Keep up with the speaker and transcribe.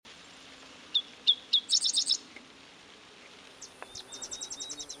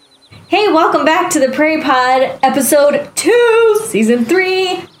welcome back to the Prairie Pod, episode 2, season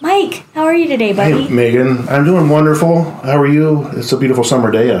 3. Mike, how are you today, buddy? Hey, Megan. I'm doing wonderful. How are you? It's a beautiful summer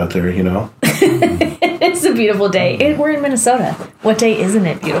day out there, you know. It's a beautiful day. We're in Minnesota. What day isn't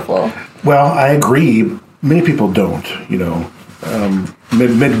it beautiful? Well, I agree. Many people don't, you know.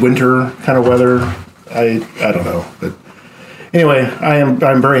 Midwinter kind of weather. I don't know. But anyway,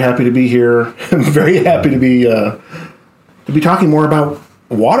 I'm very happy to be here. I'm very happy to be talking more about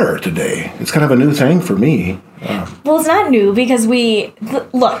water today. It's kind of a new thing for me. Well, it's not new because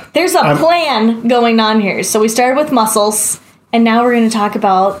look, there's a plan going on here. So we started with mussels, and now we're going to talk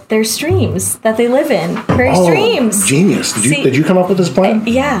about their streams that they live in. Prairie streams. Genius. Did you come up with this plan?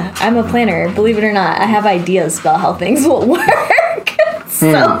 Yeah, I'm a planner. Believe it or not, I have ideas about how things will work.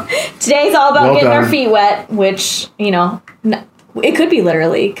 So today's all about getting our feet wet, which, you know, it could be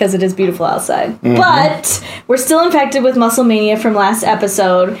literally because it is beautiful outside. Mm-hmm. But we're still infected with mussel mania from last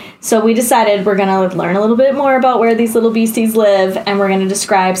episode. So we decided we're going to learn a little bit more about where these little beasties live. And we're going to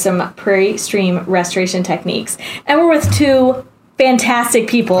describe some prairie stream restoration techniques. And we're with two fantastic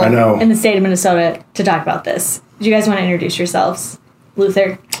people in the state of Minnesota to talk about this. Do you guys want to introduce yourselves?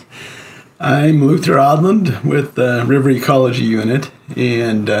 Luther? I'm Luther Odland with the River Ecology Unit.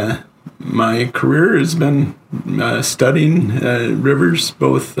 And my career has been studying rivers,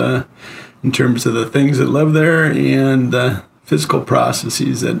 both in terms of the things that live there and the physical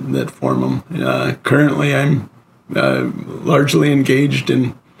processes that form them. Currently, I'm largely engaged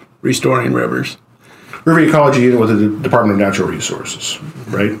in restoring rivers. River Ecology Unit with the Department of Natural Resources,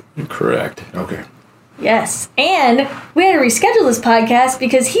 right? Correct. Okay. Yes, and we had to reschedule this podcast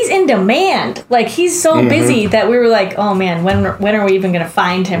because he's in demand. Like, he's so busy that we were like, oh man, when are we even going to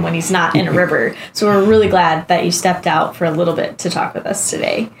find him when he's not in a river? So we're really glad that you stepped out for a little bit to talk with us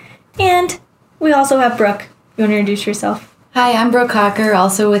today. And we also have Brooke. You want to introduce yourself? Hi, I'm Brooke Hocker,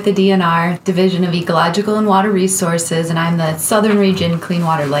 also with the DNR, Division of Ecological and Water Resources, and I'm the Southern Region Clean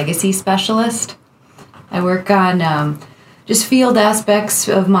Water Legacy Specialist. I work on just field aspects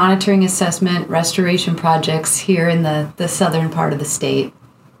of monitoring, assessment, restoration projects here in the southern part of the state.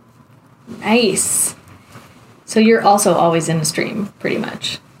 Nice. So you're also always in a stream, pretty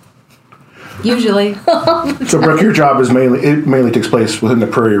much. Usually. So, Brooke, your job is mainly takes place within the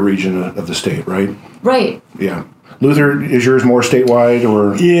prairie region of the state, right? Right. Yeah. Luther, is yours more statewide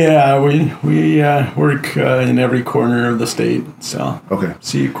or? Yeah, we work in every corner of the state, so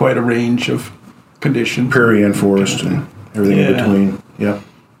see quite a range of conditions. Prairie and forest and everything in between. Yeah.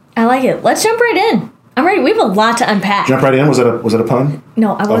 I like it. Let's jump right in. I'm ready. We have a lot to unpack. Jump right in? Was it a pun?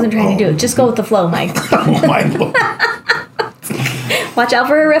 No, I wasn't trying to do it. Just go with the flow, Mike. Oh, my Lord. Watch out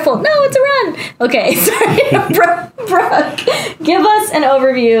for a riffle. No, it's a run. Okay, sorry. Brooke, give us an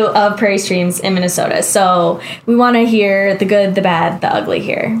overview of prairie streams in Minnesota. So we want to hear the good, the bad, the ugly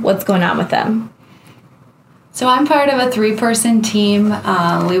here. What's going on with them? So I'm part of a 3-person team.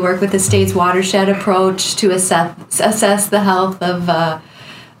 We work with the state's watershed approach to assess the health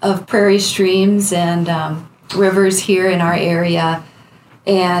of prairie streams and rivers here in our area.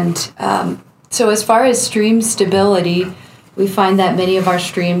 And so as far as stream stability, we find that many of our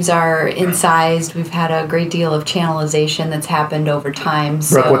streams are incised. We've had a great deal of channelization that's happened over time.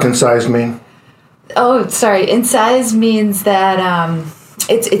 Brooke, what's incised mean? Oh, sorry. Incised means that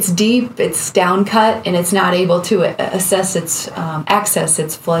it's deep, it's down cut, and it's not able to access its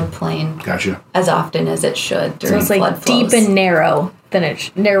floodplain. Gotcha. As often as it should during so it's flood like flows. Deep and narrow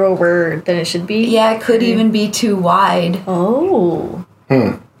narrower than it should be. Yeah, it could even be too wide. Oh.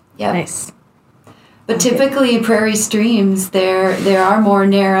 Yep. Nice. But typically prairie streams, they are more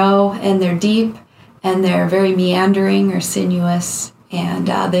narrow and they're deep and they're very meandering or sinuous, and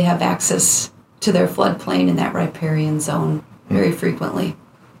they have access to their floodplain in that riparian zone very frequently.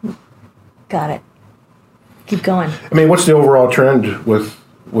 Got it. Keep going. I mean, what's the overall trend with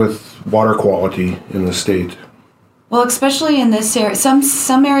water quality in the state? Well, especially in this area,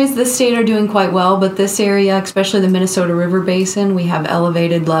 some areas of the state are doing quite well, but this area, especially the Minnesota River Basin, we have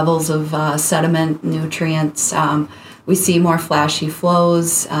elevated levels of sediment, nutrients. We see more flashy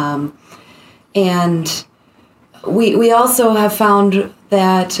flows, and we also have found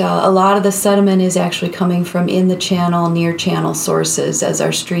that a lot of the sediment is actually coming from in the channel, near channel sources. As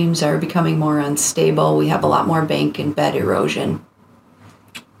our streams are becoming more unstable, we have a lot more bank and bed erosion.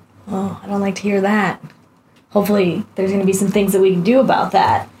 Oh, I don't like to hear that. Hopefully there's going to be some things that we can do about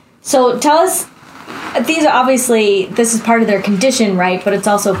that. So tell us, this is part of their condition, right? But it's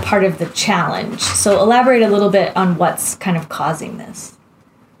also part of the challenge. So elaborate a little bit on what's kind of causing this.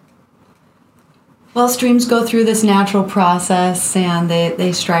 Well, streams go through this natural process, and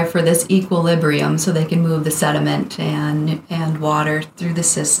they strive for this equilibrium so they can move the sediment and water through the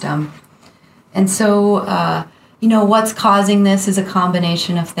system. And so, what's causing this is a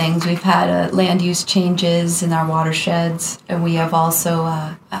combination of things. We've had land use changes in our watersheds, and we have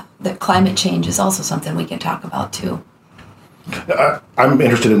also the climate change is also something we can talk about too. I'm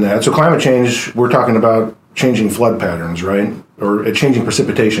interested in that. So climate change, we're talking about changing flood patterns, right? Or changing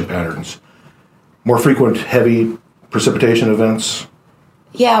precipitation patterns. More frequent, heavy precipitation events.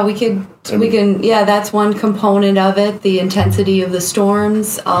 Yeah, that's one component of it, the intensity of the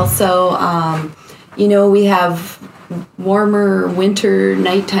storms. Also, we have warmer winter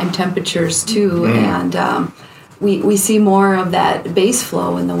nighttime temperatures too, and we see more of that base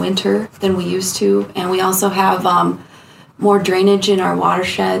flow in the winter than we used to. And we also have more drainage in our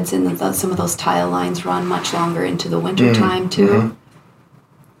watersheds, and some of those tile lines run much longer into the winter time too. Mm-hmm.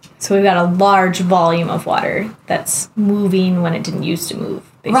 So we've got a large volume of water that's moving when it didn't used to move,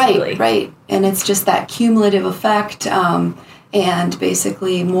 basically. Right. And it's just that cumulative effect, and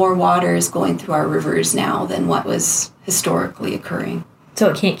basically more water is going through our rivers now than what was historically occurring. So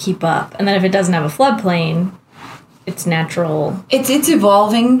it can't keep up. And then if it doesn't have a floodplain, it's natural. It's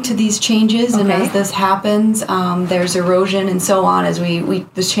evolving to these changes, and as this happens, there's erosion and so on as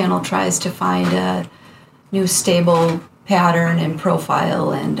this channel tries to find a new stable pattern and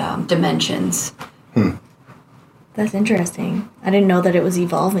profile and dimensions. That's interesting. I didn't know that it was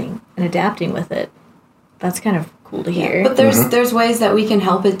evolving and adapting with it. That's kind of cool to hear. Yeah, but there's ways that we can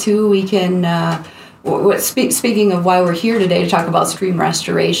help it too. We can, speaking of why we're here today to talk about stream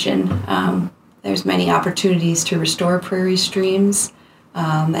restoration, there's many opportunities to restore prairie streams.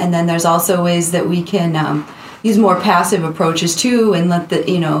 And then there's also ways that we can use more passive approaches too, and let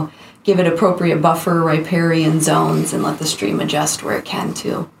give it appropriate buffer riparian zones and let the stream adjust where it can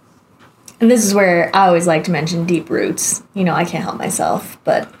too. And this is where I always like to mention deep roots. I can't help myself,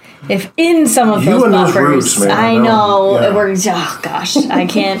 but if in some of those buffers, roots, man, I know it works. Oh gosh, I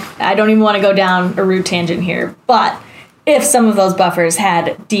can't. I don't even want to go down a root tangent here. But if some of those buffers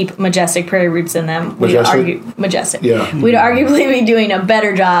had deep, majestic prairie roots in them, we'd arguably be doing a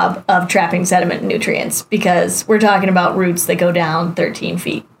better job of trapping sediment and nutrients, because we're talking about roots that go down 13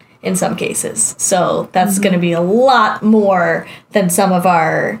 feet. In some cases. So that's going to be a lot more than some of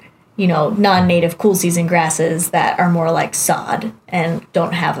our, non-native cool season grasses that are more like sod and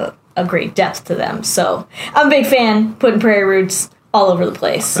don't have a great depth to them. So I'm a big fan putting prairie roots all over the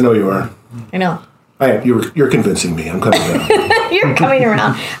place. I know you are. I know. You're convincing me. I'm coming down. You're coming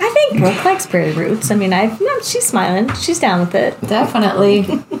around. I think Brooke likes prairie roots. I mean, she's smiling. She's down with it. Definitely.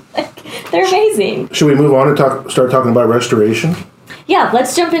 They're amazing. Should we move on and start talking about restoration? Yeah,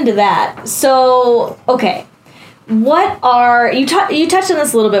 let's jump into that. So, okay, what are you touched on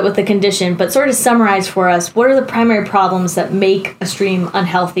this a little bit with the condition, but sort of summarize for us, what are the primary problems that make a stream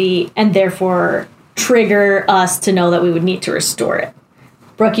unhealthy and therefore trigger us to know that we would need to restore it?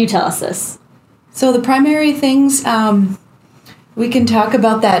 Brooke, you tell us this. So the primary things, we can talk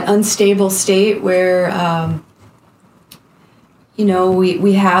about that unstable state where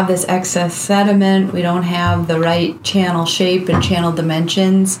we have this excess sediment. We don't have the right channel shape and channel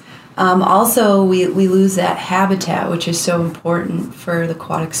dimensions. Also, we lose that habitat, which is so important for the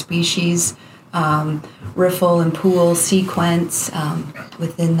aquatic species, riffle and pool sequence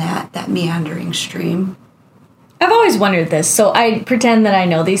within that meandering stream. I've always wondered this, so I pretend that I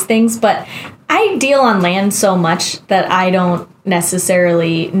know these things, but I deal on land so much that I don't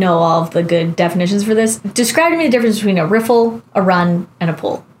necessarily know all of the good definitions for this. Describe to me the difference between a riffle, a run, and a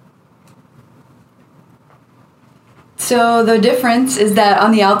pool. So the difference is that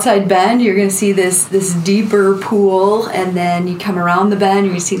on the outside bend, you're going to see this deeper pool, and then you come around the bend,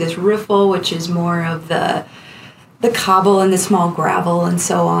 you're going to see this riffle, which is more of the cobble and the small gravel and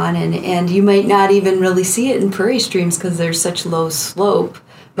so on, and you might not even really see it in prairie streams because there's such low slope,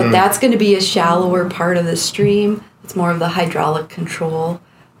 but that's going to be a shallower part of the stream. It's more of the hydraulic control,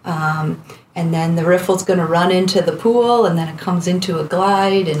 and then the riffle's going to run into the pool, and then it comes into a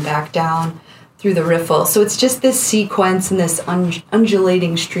glide and back down through the riffle. So it's just this sequence and this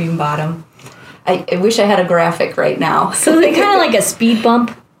undulating stream bottom. I wish I had a graphic right now. So is it kind of like a speed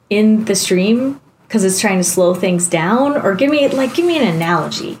bump in the stream because it's trying to slow things down? Or give me an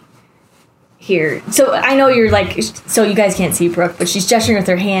analogy here. So I know you're so you guys can't see Brooke, but she's gesturing with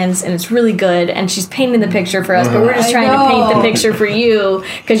her hands, and it's really good, and she's painting the picture for us, but we're just trying to paint the picture for you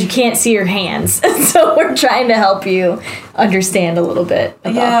because you can't see your hands. So we're trying to help you understand a little bit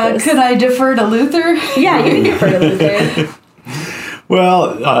about this. Could I defer to Luther? Yeah, you can defer to Luther.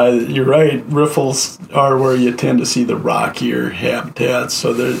 Well, you're right. Riffles are where you tend to see the rockier habitats,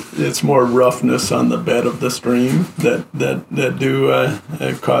 so it's more roughness on the bed of the stream that do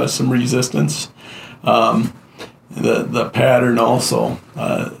cause some resistance. the pattern also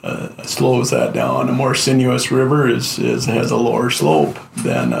slows that down. A more sinuous river has a lower slope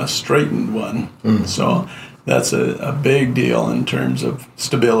than a straightened one. So that's a big deal in terms of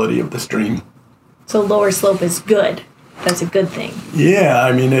stability of the stream. So lower slope is good. That's a good thing. Yeah,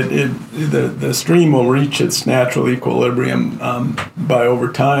 I mean, the stream will reach its natural equilibrium by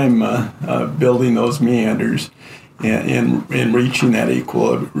over time building those meanders and reaching that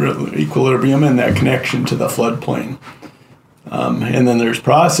equilibrium and that connection to the floodplain. And then there's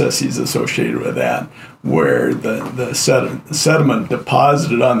processes associated with that where the sediment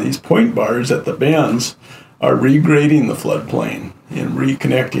deposited on these point bars at the bends are regrading the floodplain and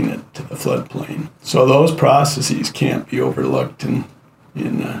reconnecting it to the floodplain. So those processes can't be overlooked in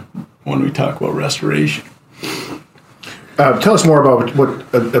when we talk about restoration. Tell us more about what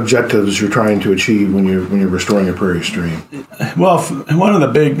objectives you're trying to achieve when you're restoring a prairie stream. Well, one of the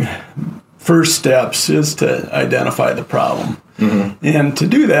big first steps is to identify the problem. And to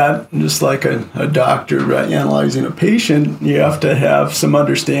do that, just like a doctor analyzing a patient, you have to have some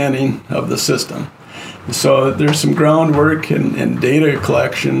understanding of the system. So there's some groundwork and data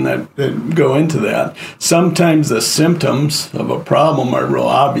collection that go into that. Sometimes the symptoms of a problem are real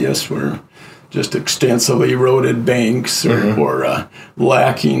obvious. We're just extensively eroded banks or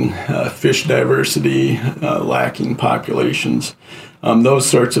lacking fish diversity, lacking populations, those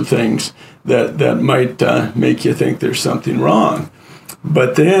sorts of things that might make you think there's something wrong.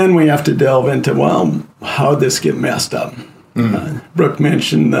 But then we have to delve into, well, how'd this get messed up? Brooke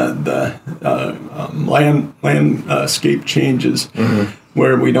mentioned the landscape changes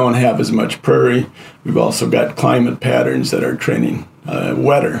where we don't have as much prairie. We've also got climate patterns that are trending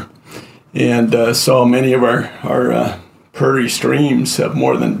wetter. And so many of our prairie streams have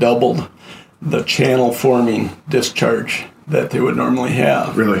more than doubled the channel forming discharge that they would normally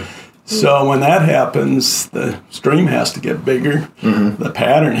have. Really? So when that happens, the stream has to get bigger, the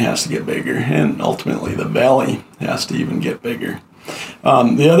pattern has to get bigger, and ultimately the valley has to even get bigger.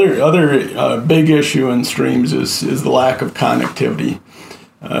 The other big issue in streams is the lack of connectivity.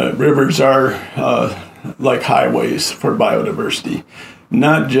 Rivers are like highways for biodiversity.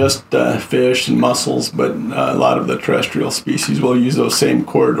 Not just fish and mussels, but a lot of the terrestrial species will use those same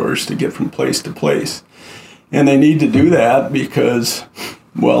corridors to get from place to place. And they need to do that because,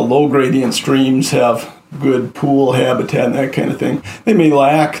 well, low gradient streams have good pool habitat and that kind of thing. They may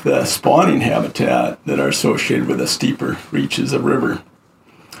lack the spawning habitat that are associated with the steeper reaches of river.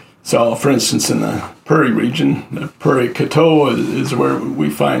 So, for instance, in the Prairie region, the Prairie Coteau is where we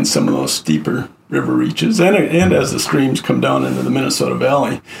find some of those steeper river reaches, and as the streams come down into the Minnesota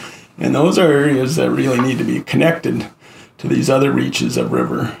Valley. And those are areas that really need to be connected to these other reaches of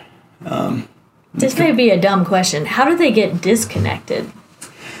river. This may be a dumb question. How do they get disconnected?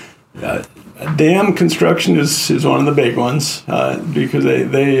 Dam construction is one of the big ones because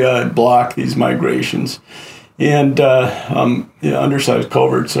they block these migrations. And undersized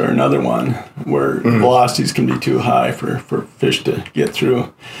culverts are another one where velocities can be too high for fish to get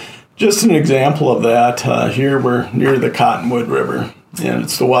through. Just an example of that, here we're near the Cottonwood River, and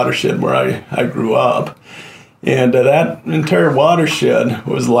it's the watershed where I grew up. And that entire watershed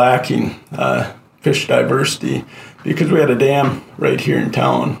was lacking fish diversity because we had a dam right here in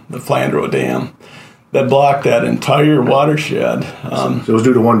town, the Flandreau Dam, that blocked that entire watershed. So it was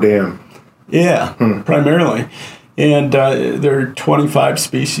due to one dam? Yeah, primarily. And there are 25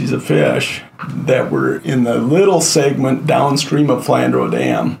 species of fish that were in the little segment downstream of Flandreau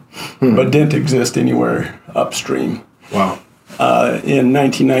Dam, but didn't exist anywhere upstream. Wow. In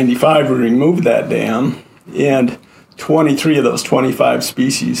 1995, we removed that dam, and 23 of those 25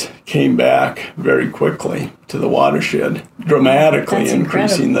 species came back very quickly to the watershed, dramatically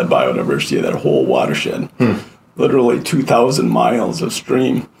increasing the biodiversity of that whole watershed. Literally 2,000 miles of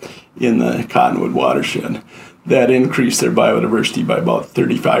stream in the Cottonwood watershed. That increased their biodiversity by about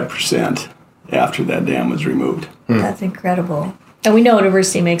 35% after that dam was removed. That's incredible. And we know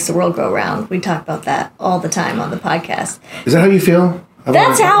diversity makes the world go round. We talk about that all the time on the podcast. Is that how you feel?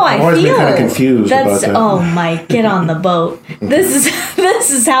 That's how I feel. I've always been kind of confused about that. Oh, Mike, get on the boat. This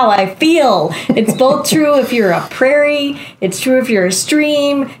is how I feel. It's both true if you're a prairie. It's true if you're a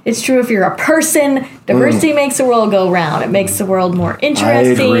stream. It's true if you're a person. Diversity makes the world go round. It makes the world more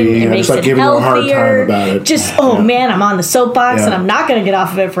interesting. I agree. It makes it giving healthier. You a hard time about it. Man, I'm on the soapbox and I'm not going to get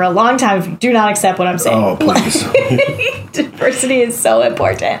off of it for a long time if you do not accept what I'm saying. Oh, please. Diversity is so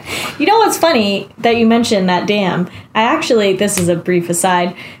important. You know what's funny that you mentioned that dam? This is a brief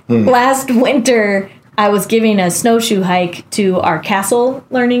aside. Last winter, I was giving a snowshoe hike to our Castle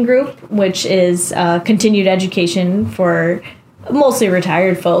Learning Group, which is continued education for mostly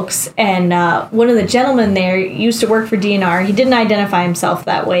retired folks. And one of the gentlemen there used to work for DNR. He didn't identify himself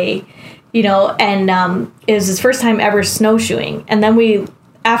that way, and it was his first time ever snowshoeing. And then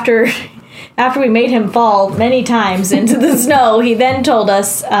after we made him fall many times into the snow, he then told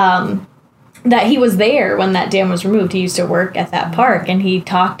us that he was there when that dam was removed. He used to work at that park, and he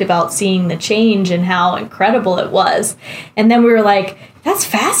talked about seeing the change and how incredible it was. And then we were like, that's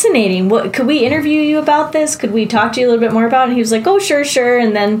fascinating. Could we interview you about this? Could we talk to you a little bit more about it? And he was like, oh, sure.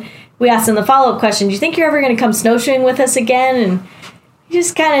 And then we asked him the follow-up question, do you think you're ever going to come snowshoeing with us again? And he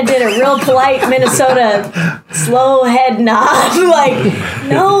just kind of did a real polite Minnesota slow head nod, like,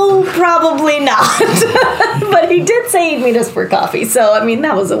 no, probably not. But he did say he'd meet us for coffee, so, I mean,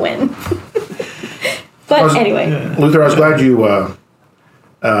 that was a win. But anyway. Luther, I was glad you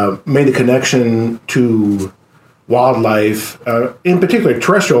made the connection to wildlife, in particular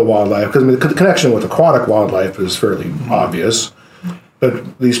terrestrial wildlife, because the connection with aquatic wildlife is fairly obvious.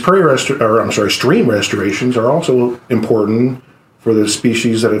 But these stream restorations are also important for the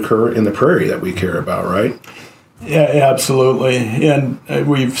species that occur in the prairie that we care about, right? Yeah, absolutely. And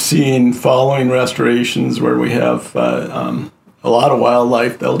we've seen following restorations where we have a lot of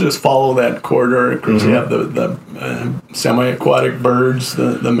wildlife. They'll just follow that corridor. Of course, you have the semi-aquatic birds,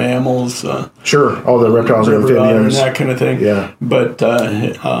 the mammals. Sure, all the reptiles and amphibians. And that kind of thing. Yeah. But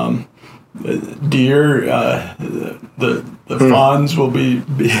deer, the fawns will be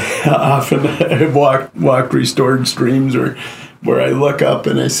often walk restored streams where I look up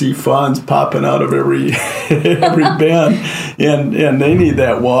and I see fawns popping out of every bend, and they need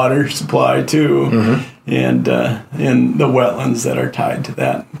that water supply too. Mm-hmm. And the wetlands that are tied to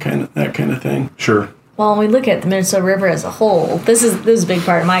that kind of thing. Sure. Well, when we look at the Minnesota River as a whole, this is a big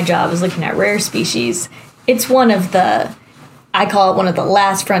part of my job, is looking at rare species. It's I call it one of the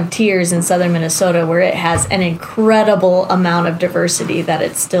last frontiers in southern Minnesota, where it has an incredible amount of diversity that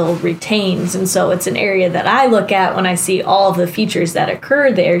it still retains. And so it's an area that I look at when I see all of the features that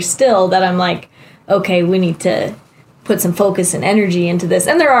occur there still, that I'm like, okay, we need to put some focus and energy into this.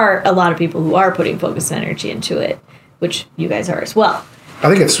 And there are a lot of people who are putting focus and energy into it, which you guys are as well. I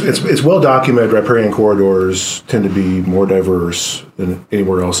think it's well documented riparian corridors tend to be more diverse than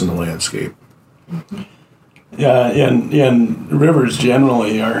anywhere else in the landscape. Mm-hmm. Yeah, and rivers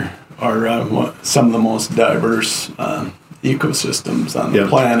generally are some of the most diverse ecosystems on the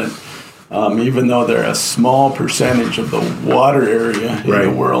planet. Even though they're a small percentage of the water area in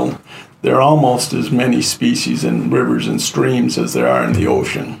the world, there are almost as many species in rivers and streams as there are in the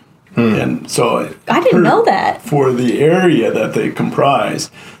ocean. And so I didn't know that. For the area that they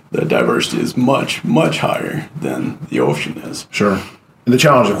comprise, the diversity is much, much higher than the ocean is. Sure. And the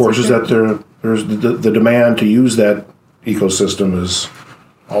challenge, of course, is that there's the demand to use that ecosystem is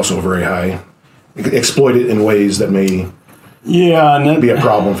also very high. Exploit it in ways that may be a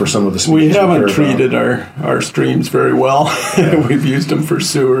problem for some of the species. We haven't treated our streams very well. We've used them for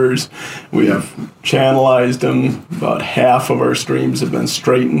sewers. We have channelized them. About half of our streams have been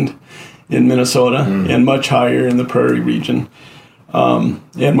straightened in Minnesota and much higher in the prairie region.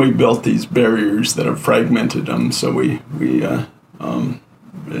 And we built these barriers that have fragmented them, so we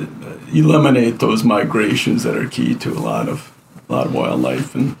eliminate those migrations that are key to a lot of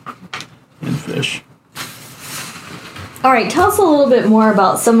wildlife and fish. All right, tell us a little bit more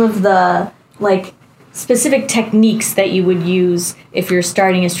about some of the specific techniques that you would use if you're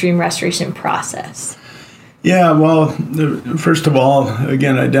starting a stream restoration process. Yeah, well, first of all,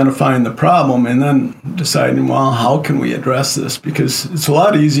 again, identifying the problem and then deciding, well, how can we address this? Because it's a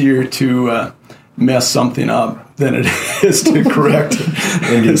lot easier to mess something up than it is to correct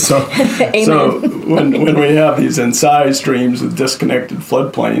it. So when we have these incised streams with disconnected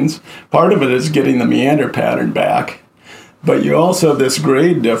floodplains, part of it is getting the meander pattern back. But you also have this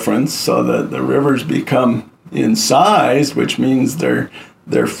grade difference, so that the rivers become incised, which means their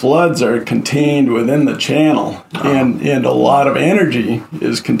floods are contained within the channel, and a lot of energy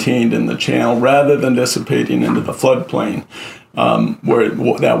is contained in the channel rather than dissipating into the floodplain, where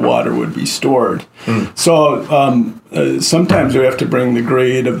that water would be stored. So sometimes we have to bring the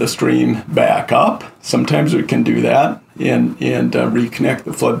grade of the stream back up. Sometimes we can do that and reconnect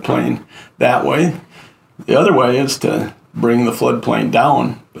the floodplain that way. The other way is to bring the floodplain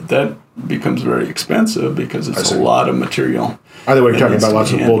down, but that becomes very expensive because it's a lot of material. Either way, you're talking about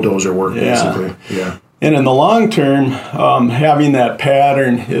lots of bulldozer work, basically. Yeah. And in the long term, having that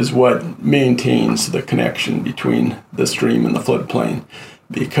pattern is what maintains the connection between the stream and the floodplain,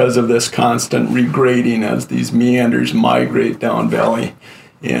 because of this constant regrading as these meanders migrate down valley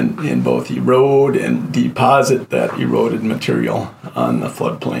and both erode and deposit that eroded material on the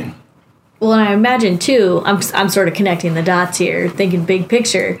floodplain. Well, and I imagine too, I'm sort of connecting the dots here, thinking big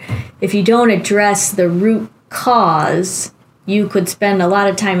picture. If you don't address the root cause, you could spend a lot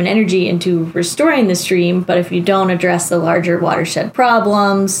of time and energy into restoring the stream, but if you don't address the larger watershed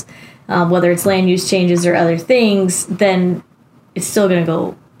problems, whether it's land use changes or other things, then it's still going to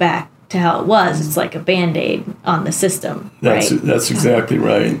go back to how it was. It's like a Band-Aid on the system, right? That's exactly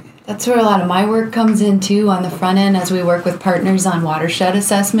right. That's where a lot of my work comes in too on the front end as we work with partners on watershed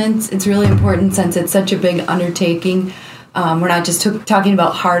assessments. It's really important since it's such a big undertaking. We're not just talking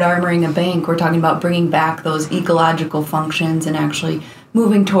about hard armoring a bank. We're talking about bringing back those ecological functions and actually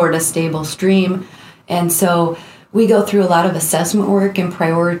moving toward a stable stream. And so we go through a lot of assessment work and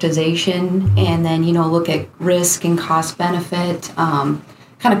prioritization, and then, look at risk and cost benefit, kind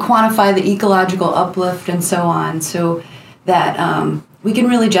of quantify the ecological uplift and so on, so that we can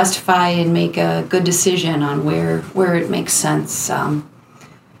really justify and make a good decision on where it makes sense, and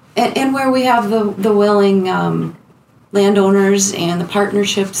where we have the willing landowners and the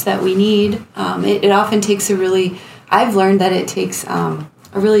partnerships that we need. It often takes I've learned that it takes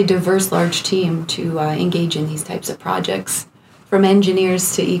a really diverse large team to engage in these types of projects, from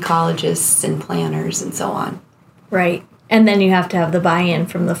engineers to ecologists and planners and so on. Right. And then you have to have the buy-in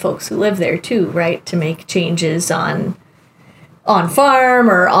from the folks who live there too, right, to make changes on farm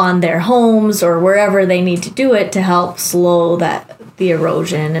or on their homes or wherever they need to do it to help slow the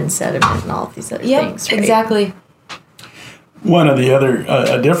erosion and sediment and all of these other things. Right? Exactly. One of the other,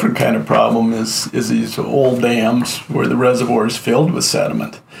 a different kind of problem is these old dams where the reservoir is filled with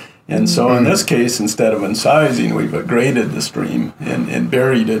sediment. And so in this case, instead of incising, we've graded the stream and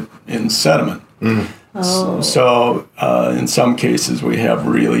buried it in sediment. Oh. So in some cases, we have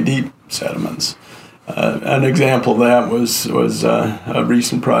really deep sediments. An example of that was a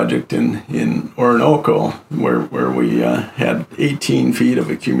recent project in Orinoco where we had 18 feet of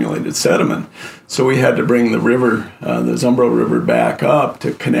accumulated sediment. So we had to bring the river, the Zumbro River, back up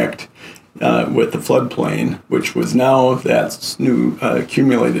to connect with the floodplain, which was now that new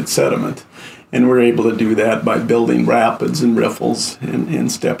accumulated sediment. And we're able to do that by building rapids and riffles and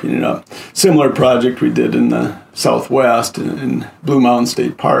stepping it up. Similar project we did in the Southwest in Blue Mountain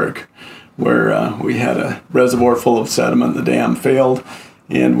State Park, where we had a reservoir full of sediment, the dam failed,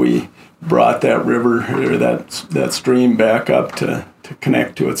 and we brought that river or that stream back up to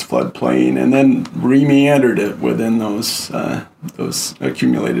connect to its floodplain, and then remeandered it within those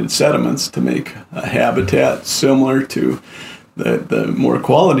accumulated sediments to make a habitat similar to the more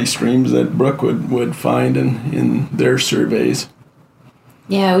quality streams that Brooke would find in their surveys.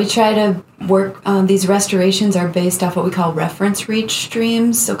 Yeah, we try to work, these restorations are based off what we call reference reach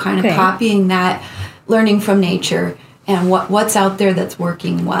streams, so kind of copying that, learning from nature, and what's out there that's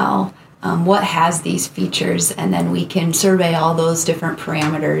working well, what has these features, and then we can survey all those different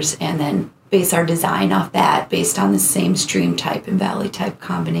parameters and then base our design off that based on the same stream type and valley type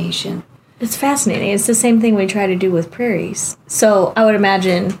combination. It's fascinating. It's the same thing we try to do with prairies. So I would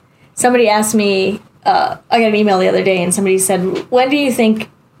imagine somebody asked me, I got an email the other day and somebody said, when do you think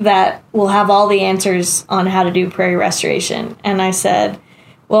that we'll have all the answers on how to do prairie restoration? And I said,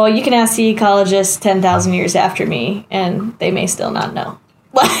 well, you can ask the ecologists 10,000 years after me and they may still not know.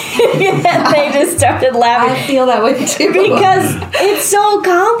 And they just started laughing. I feel that way too. Because it's so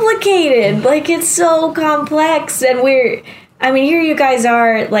complicated. Like, it's so complex. And here you guys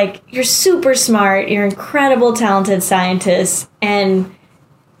are, like, you're super smart. You're incredible, talented scientists. And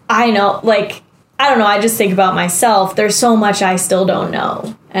I know, like, I don't know, I just think about myself. There's so much I still don't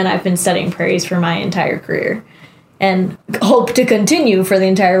know. And I've been studying prairies for my entire career. And hope to continue for the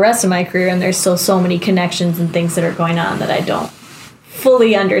entire rest of my career. And there's still so many connections and things that are going on that I don't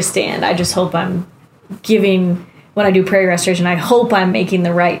fully understand. I just hope I'm when I do prairie restoration, I hope I'm making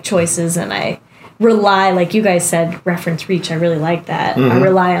the right choices, and I rely, like you guys said, reference reach. I really like that. I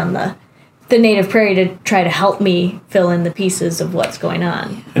rely on the native prairie to try to help me fill in the pieces of what's going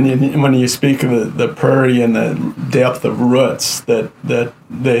on. And when you speak of the prairie and the depth of roots that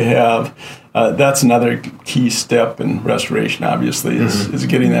they have, that's another key step in restoration, obviously, is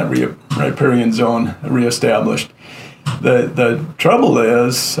getting that riparian zone reestablished. The trouble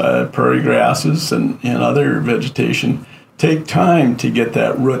is prairie grasses and other vegetation take time to get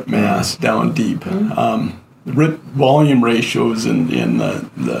that root mass down deep. Root volume ratios in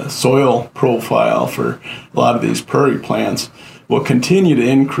the soil profile for a lot of these prairie plants will continue to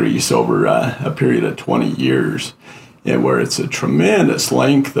increase over a period of 20 years, where it's a tremendous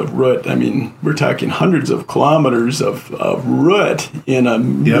length of root. I mean, we're talking hundreds of kilometers of root in a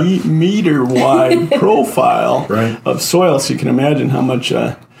meter-wide profile of soil. So you can imagine how much,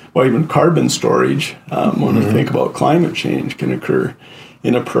 even carbon storage, when we think about climate change, can occur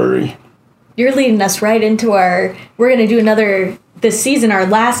in a prairie. you're leading us right into we're going to do another, this season,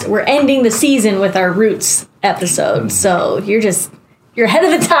 we're ending the season with our roots episode. So you're ahead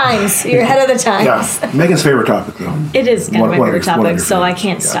of the times. You're ahead of the times. Yeah, Megan's favorite topic, though. It is kind of my favorite topic, so I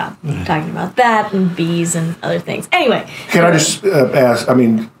can't stop talking about that and bees and other things. Anyway. Can I just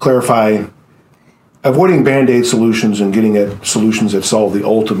clarify, avoiding Band-Aid solutions and getting at solutions that solve the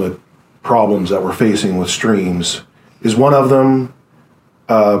ultimate problems that we're facing with streams, is one of them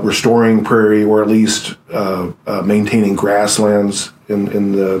restoring prairie, or at least maintaining grasslands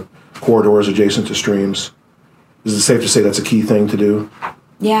in the corridors adjacent to streams? Is it safe to say that's a key thing to do?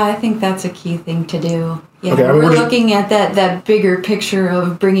 Yeah, I think that's a key thing to do. Yeah, okay, we're looking at that bigger picture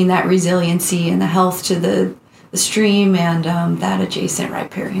of bringing that resiliency and the health to the stream and that adjacent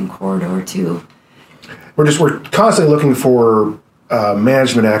riparian corridor too. We're constantly looking for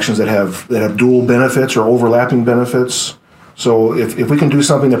management actions that have dual benefits or overlapping benefits. So if we can do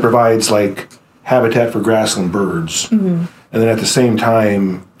something that provides like habitat for grassland birds, and then at the same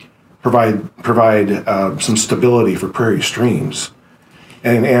time provide some stability for prairie streams,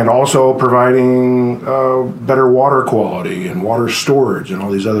 and also providing better water quality and water storage and all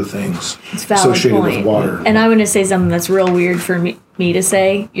these other things associated with water. And I'm going to say something that's real weird for me to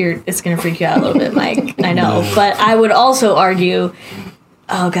say. It's going to freak you out a little bit, Mike. I know. But I would also argue,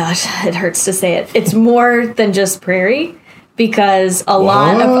 oh gosh, it hurts to say it. It's more than just prairie, because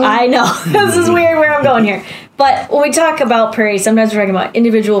I know, this is weird where I'm going here. But when we talk about prairies, sometimes we're talking about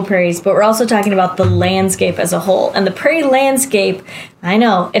individual prairies, but we're also talking about the landscape as a whole. And the prairie landscape, I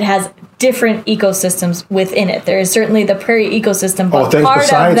know, it has different ecosystems within it. There is certainly the prairie ecosystem, but part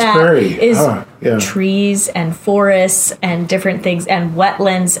of that is trees and forests and different things and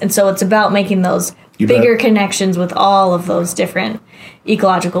wetlands. And so it's about making those bigger connections with all of those different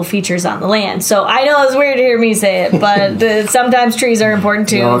ecological features on the land. So I know it's weird to hear me say it, but sometimes trees are important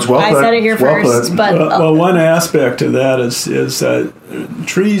too. No, I said it here first. But well, one aspect of that is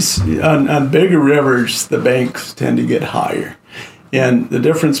trees on bigger rivers, the banks tend to get higher. And the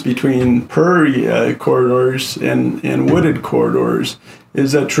difference between prairie corridors and wooded corridors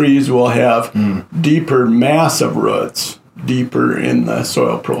is that trees will have deeper, massive roots, deeper in the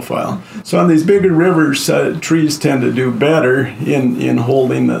soil profile. So on these bigger rivers, trees tend to do better in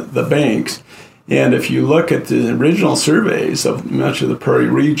holding the banks. And if you look at the original surveys of much of the prairie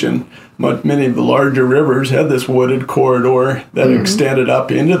region, many of the larger rivers had this wooded corridor that extended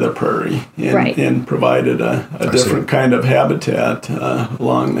up into the prairie and provided a different kind of habitat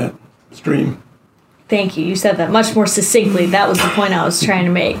along that stream. Thank you. You said that much more succinctly. That was the point I was trying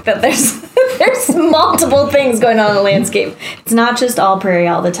to make, that there's multiple things going on in the landscape. It's not just all prairie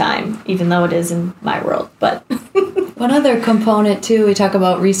all the time, even though it is in my world. But one other component, too, we talk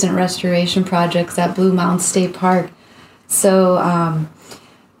about recent restoration projects at Blue Mountain State Park. So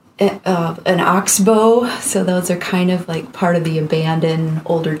an oxbow, so those are kind of like part of the abandoned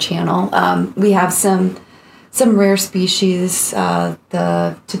older channel. We have some rare species,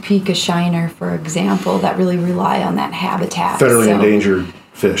 the Topeka shiner, for example, that really rely on that habitat. Federally endangered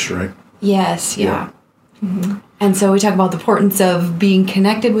fish, right? Yes, yeah. Mm-hmm. And so we talk about the importance of being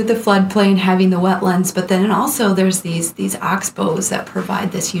connected with the floodplain, having the wetlands, but then also there's these oxbows that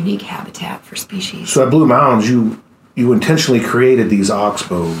provide this unique habitat for species. So at Blue Mountains, you intentionally created these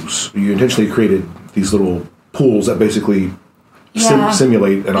oxbows. You intentionally created these little pools that basically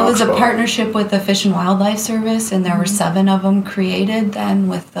simulate an oxbow. It was a partnership with the Fish and Wildlife Service, and there were 7 of them created then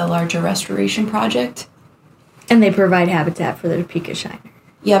with the larger restoration project. And they provide habitat for the Topeka shiner.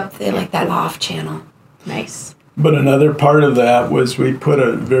 Yep, they like that off channel. Nice. But another part of that was we put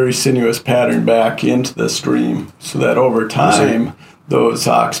a very sinuous pattern back into the stream so that over time those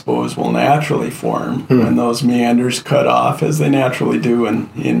oxbows will naturally form and those meanders cut off as they naturally do in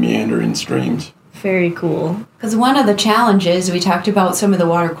meandering streams. Very cool. Because one of the challenges, we talked about some of the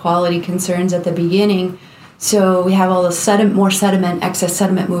water quality concerns at the beginning. So we have all the more sediment, excess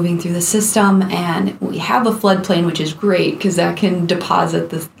sediment moving through the system, and we have a floodplain, which is great because that can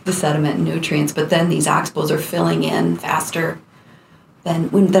deposit the sediment and nutrients. But then these oxbows are filling in faster than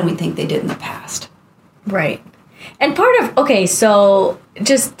we think they did in the past. Right. And so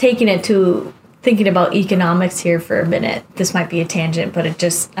just thinking about economics here for a minute. This might be a tangent, but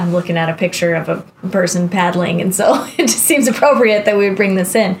I'm looking at a picture of a person paddling, and so it just seems appropriate that we would bring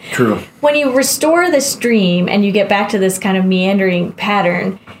this in. True. When you restore the stream and you get back to this kind of meandering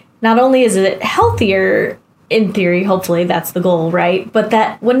pattern, not only is it healthier in theory, hopefully that's the goal, right? But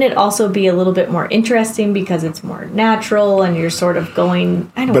that wouldn't it also be a little bit more interesting because it's more natural and you're sort of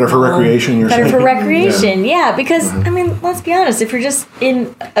going, I don't know. Better for recreation, you're saying? Better for recreation, yeah. Because, I mean, let's be honest, if you're just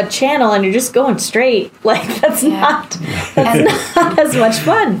in a channel and you're just going straight, like, that's not as much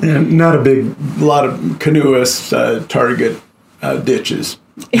fun. Yeah, not a lot of canoeists target ditches.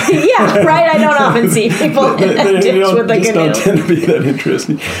 Yeah, right. I don't often see people in a ditch with a canoe. Don't tend to be that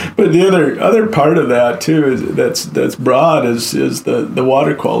interesting. But the other part of that too is that's broad is the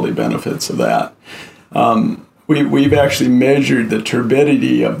water quality benefits of that. We've actually measured the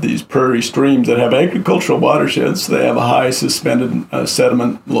turbidity of these prairie streams that have agricultural watersheds. They have a high suspended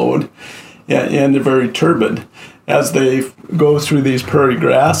sediment load, and they're very turbid. As they go through these prairie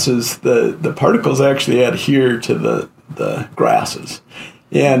grasses, the particles actually adhere to the grasses.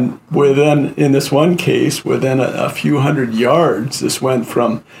 And in this one case, within a few hundred yards, this went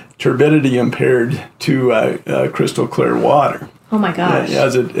from turbidity impaired to crystal clear water. Oh my gosh!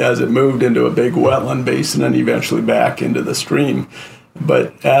 As it moved into a big wetland basin and eventually back into the stream.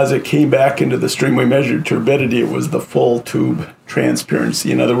 But as it came back into the stream, we measured turbidity. It was the full tube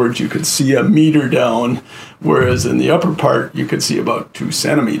transparency. In other words, you could see a meter down, whereas in the upper part, you could see about 2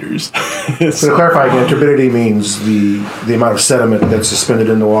 centimeters. So to clarify again, turbidity means the amount of sediment that's suspended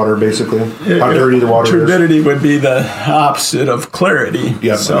in the water, basically? How dirty the water turbidity is? Would be the opposite of clarity.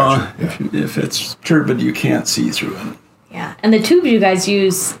 Yeah, so if it's turbid, you can't see through it. Yeah, and the tubes you guys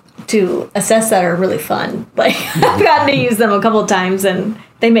use to assess that are really fun. Like, I've gotten to use them a couple of times, and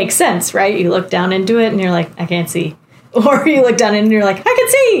they make sense, right? You look down into it, and you're like, I can't see. Or you look down in and you're like, I can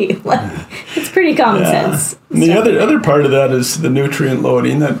see. Like, it's pretty common sense. And the other part of that is the nutrient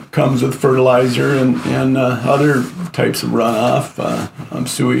loading that comes with fertilizer and other types of runoff,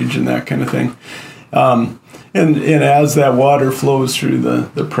 sewage and that kind of thing. And as that water flows through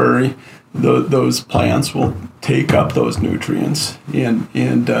the prairie, those plants will take up those nutrients, and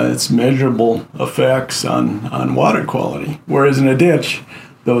it's measurable effects on water quality. Whereas in a ditch,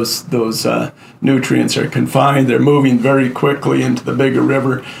 those nutrients are confined. They're moving very quickly into the bigger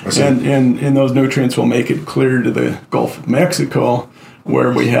river, and those nutrients will make it clear to the Gulf of Mexico,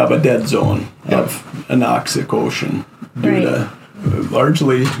 where we have a dead zone of anoxic ocean due to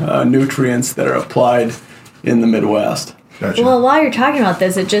largely nutrients that are applied in the Midwest. Gotcha. Well, while you're talking about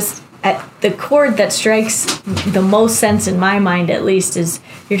this, the chord that strikes the most sense in my mind, at least, is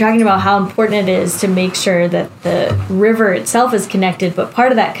you're talking about how important it is to make sure that the river itself is connected, but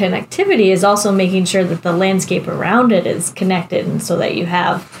part of that connectivity is also making sure that the landscape around it is connected, and so that you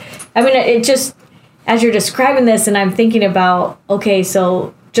have, I mean, it just, as you're describing this, and I'm thinking about, okay,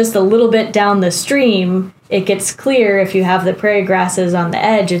 so just a little bit down the stream, it gets clear if you have the prairie grasses on the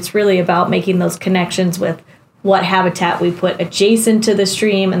edge. It's really about making those connections with what habitat we put adjacent to the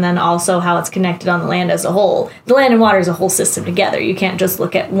stream, and then also how it's connected on the land as a whole. The land and water is a whole system together. You can't just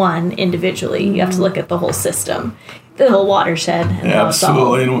look at one individually. You have to look at the whole system, the whole watershed. And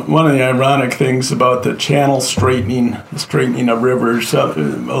absolutely. And one of the ironic things about the channel straightening of rivers, a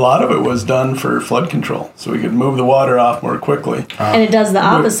lot of it was done for flood control, so we could move the water off more quickly. And it does the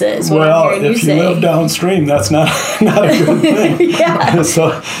opposite, is what well, I'm hearing you if say. you live downstream, that's not a good thing. Yeah.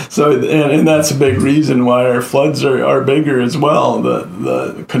 So and that's a big reason why our floods are bigger as well.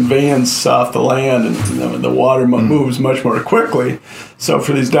 The conveyance off the land and the water moves much more quickly. So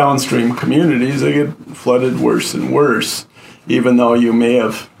for these downstream communities, they get flooded worse and worse, even though you may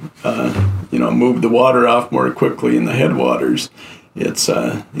have moved the water off more quickly in the headwaters. It's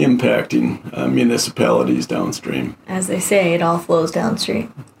impacting municipalities downstream. As they say, it all flows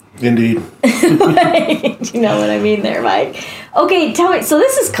downstream. Indeed. You know what I mean there, Mike? Okay, tell me. So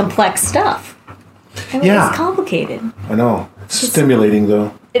this is complex stuff. I mean, Yeah. It's complicated. I know. It's stimulating,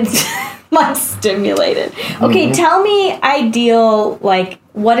 though. It's much stimulated. Okay, tell me ideal, like,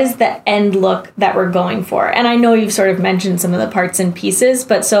 what is the end look that we're going for? And I know you've sort of mentioned some of the parts and pieces,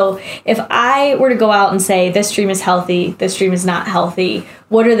 but so if I were to go out and say this stream is healthy, this stream is not healthy,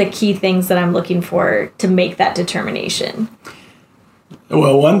 what are the key things that I'm looking for to make that determination?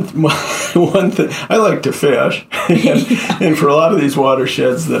 Well, one thing, I like to fish, and for a lot of these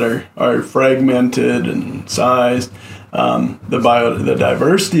watersheds that are fragmented and sized, the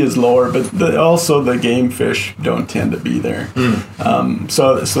diversity is lower, but also the game fish don't tend to be there.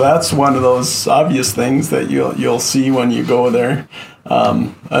 So that's one of those obvious things that you'll see when you go there.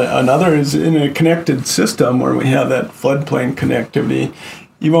 Another is in a connected system where we have that floodplain connectivity.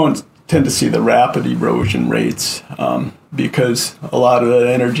 You won't tend to see the rapid erosion rates because a lot of that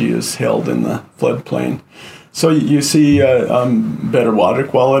energy is held in the floodplain. So you see better water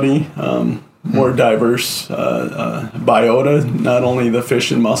quality, more diverse biota, not only the fish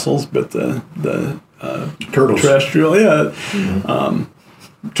and mussels, but the turtles. Terrestrial, yeah.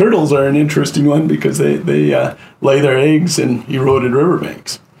 Turtles are an interesting one because they lay their eggs in eroded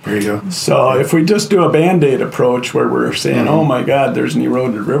riverbanks. There you go. So if we just do a Band-Aid approach where we're saying, oh my God, there's an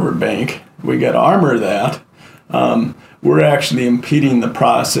eroded riverbank, we got to armor that, we're actually impeding the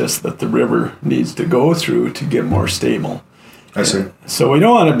process that the river needs to go through to get more stable. I see. So we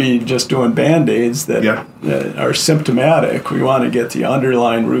don't want to be just doing Band-Aids that are symptomatic. We want to get the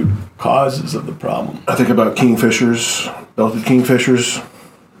underlying root causes of the problem. I think about kingfishers, belted kingfishers,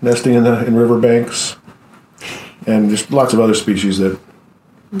 nesting in riverbanks, and just lots of other species that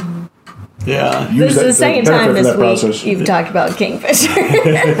Yeah. This is the second time this week you've talked about kingfisher.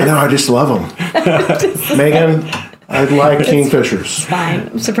 I know, I just love them. Megan, I like kingfishers. Fine.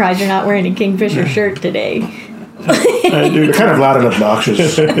 I'm surprised you're not wearing a kingfisher shirt today. They're kind of loud and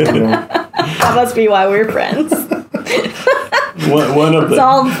obnoxious. You know? That must be why we're friends. It's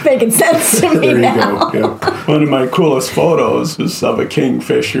all making sense to me now. There you go. Yeah. One of my coolest photos was of a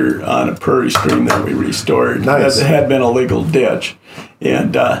kingfisher on a prairie stream that we restored. Nice. That had been a legal ditch.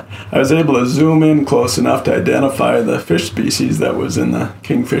 And I was able to zoom in close enough to identify the fish species that was in the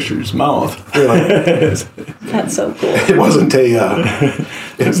kingfisher's mouth. Really? That's so cool. It wasn't a...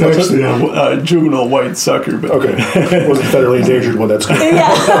 It's actually a juvenile white sucker. But okay. It wasn't a federally endangered one. That's good.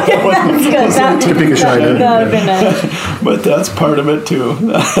 Yeah, that's good. Too big a shine. But that's part of it, too.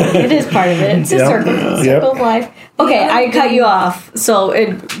 It is part of it. It's a circle of life. Okay, I cut you off.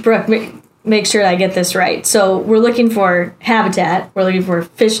 So, Brooke, make sure I get this right. So we're looking for habitat. We're looking for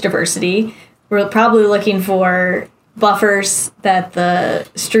fish diversity. We're probably looking for buffers that the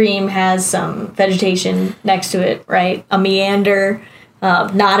stream has some vegetation next to it, right? A meander,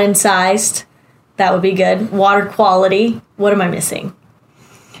 not incised. That would be good. Water quality. What am I missing?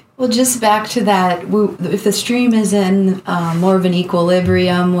 Well, just back to that, if the stream is in more of an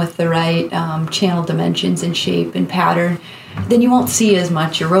equilibrium with the right channel dimensions and shape and pattern, then you won't see as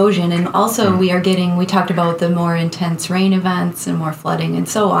much erosion. And also we talked about the more intense rain events and more flooding and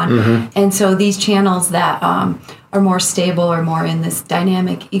so on. Mm-hmm. And so these channels that are more stable or more in this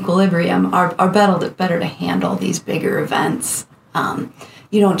dynamic equilibrium are better to handle these bigger events.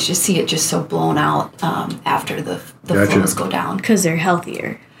 You don't just see it just so blown out after the flows go down. Because they're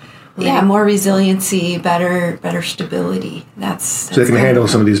healthier. Yeah, more resiliency, better stability. That's so they can handle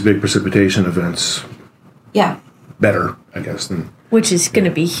some of these big precipitation events. Yeah. Better, I guess. Which is going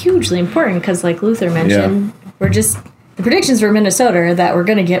to be hugely important because, like Luther mentioned, the predictions for Minnesota are that we're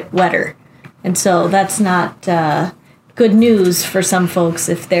going to get wetter. And so that's not good news for some folks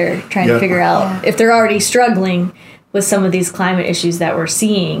if they're trying to figure out, if they're already struggling with some of these climate issues that we're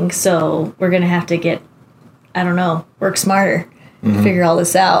seeing. So we're going to have to work smarter to figure all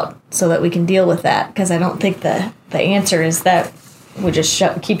this out so that we can deal with that. Because I don't think the answer is that we just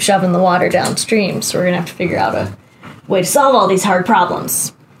keep shoving the water downstream. So we're going to have to figure out a way to solve all these hard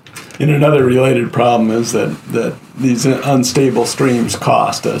problems. And another related problem is that these unstable streams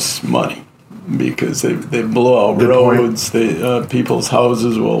cost us money because they blow out roads. People's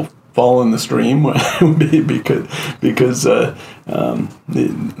houses will fall in the stream because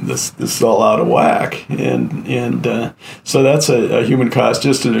this is all out of whack, and so that's a human cost.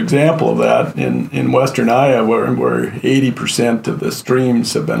 Just an example of that in western Iowa, where 80% of the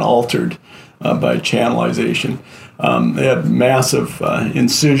streams have been altered by channelization. They had massive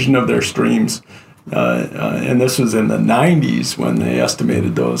incision of their streams. And this was in the 90s when they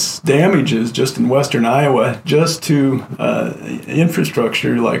estimated those damages just in western Iowa, just to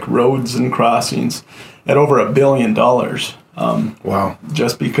infrastructure like roads and crossings, at over $1 billion. Wow.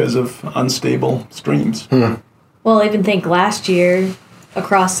 Just because of unstable streams. Well, I even think last year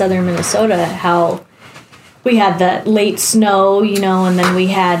across southern Minnesota, how we had that late snow, and then we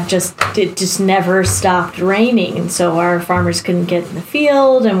had it just never stopped raining. And so our farmers couldn't get in the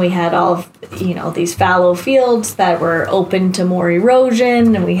field, and we had all, these fallow fields that were open to more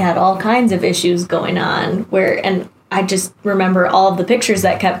erosion, and we had all kinds of issues going on and I just remember all of the pictures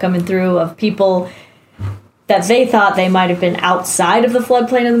that kept coming through of people that they thought they might have been outside of the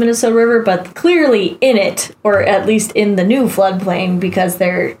floodplain of the Minnesota River, but clearly in it, or at least in the new floodplain, because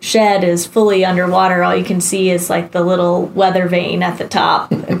their shed is fully underwater. All you can see is like the little weather vane at the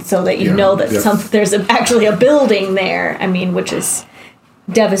top, and so that you know that there's actually a building there. I mean, which is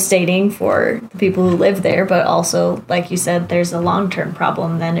devastating for the people who live there, but also, like you said, there's a long-term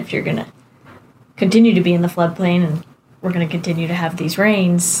problem then if you're going to continue to be in the floodplain and we're going to continue to have these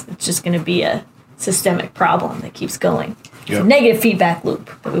rains. It's just going to be a systemic problem that keeps going. It's a negative feedback loop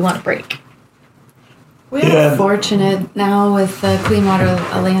that we want to break. We are fortunate now with the Clean Water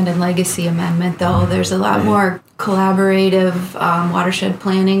Land and Legacy Amendment, though. There's a lot more collaborative watershed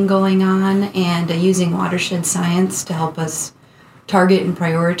planning going on, and using watershed science to help us target and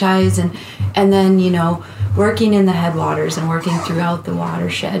prioritize, and then working in the headwaters and working throughout the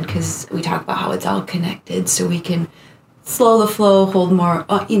watershed, because we talk about how it's all connected, so we can slow the flow,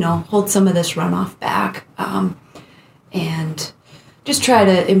 hold some of this runoff back, and just try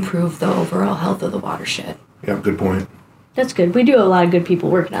to improve the overall health of the watershed. Yeah, good point. That's good. We do have a lot of good people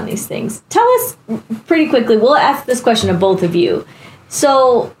working on these things. Tell us pretty quickly, we'll ask this question of both of you.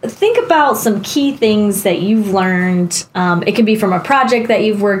 So think about some key things that you've learned. It can be from a project that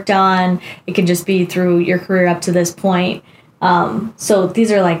you've worked on. It can just be through your career up to this point. So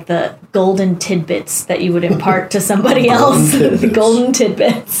these are like the golden tidbits that you would impart to somebody else. The golden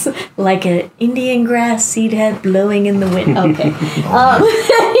tidbits. Like an Indian grass seed head blowing in the wind. Okay.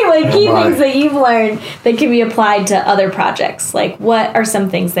 Anyway, key things that you've learned that can be applied to other projects. Like, what are some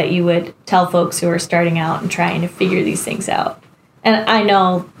things that you would tell folks who are starting out and trying to figure these things out? And I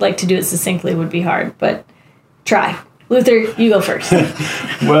know, to do it succinctly would be hard, but try. Luther, you go first.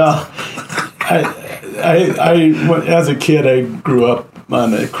 Well, I as a kid, I grew up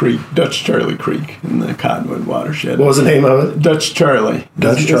on a creek, Dutch Charlie Creek, in the Cottonwood watershed. What was the name of it? Dutch Charlie.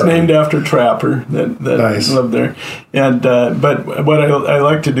 It's named after a trapper that nice. Lived there. And but what I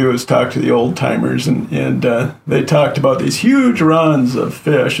like to do is talk to the old timers, and they talked about these huge runs of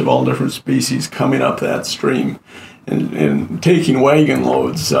fish of all different species coming up that stream. And taking wagon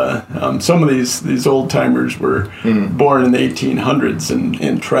loads. Some of these old timers were born in the 1800s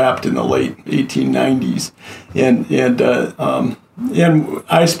and trapped in the late 1890s, and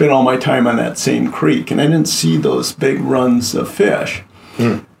I spent all my time on that same creek, and I didn't see those big runs of fish.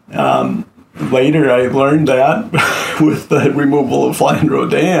 Later, I learned that with the removal of Flandreau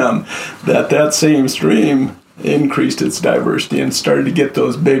Dam, that same stream increased its diversity and started to get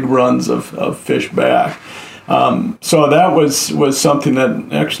those big runs of fish back. So that was something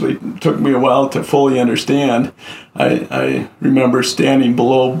that actually took me a while to fully understand. I remember standing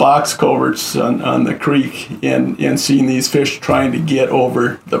below box culverts on the creek and seeing these fish trying to get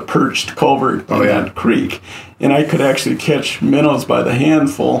over the perched culvert in that creek. And I could actually catch minnows by the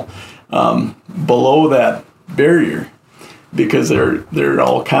handful below that barrier because they're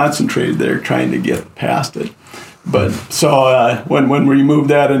all concentrated there trying to get past it. But so when we remove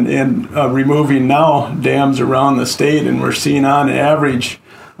that and removing now dams around the state, and we're seeing on average,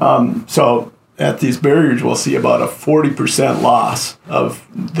 so at these barriers we'll see about a 40% loss of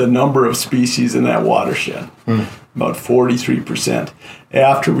the number of species in that watershed, about 43%.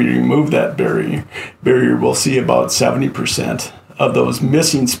 After we remove that barrier we'll see about 70% of those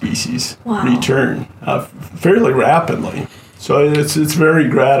missing species return fairly rapidly. So it's very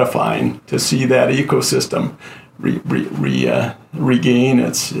gratifying to see that ecosystem regain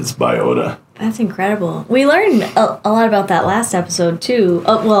its biota. That's incredible. We learned a lot about that last episode too.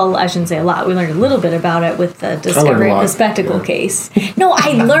 Well, I shouldn't say a lot. We learned a little bit about it with the discovery of the spectacle case. No,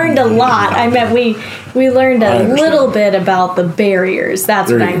 I learned a lot. I meant we learned a little bit about the barriers.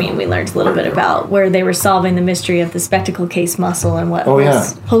 That's what I mean. We learned a little bit about where they were solving the mystery of the spectacle case mussel and what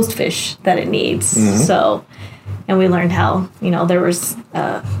host fish that it needs. So. And we learned how, there was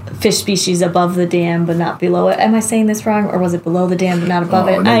fish species above the dam but not below it. Am I saying this wrong? Or was it below the dam but not above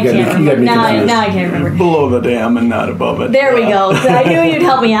it? I can't remember. Now I can't remember. Below the dam and not above it. There we go. I knew you'd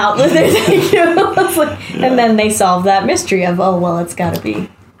help me out with it. Thank you. And then they solved that mystery of, it's got to be,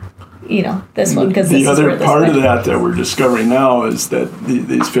 this one. Because the other part of that we're discovering now is that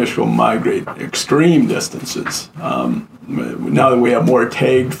these fish will migrate extreme distances. Now that we have more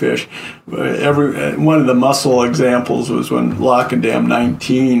tagged fish, one of the mussel examples was when Lock and Dam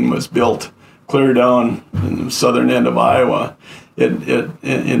 19 was built clear down in the southern end of Iowa into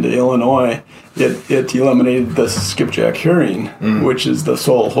Illinois. It eliminated the skipjack herring, which is the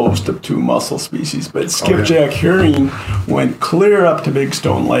sole host of two mussel species. But skipjack herring went clear up to Big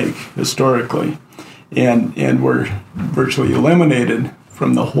Stone Lake historically, and were virtually eliminated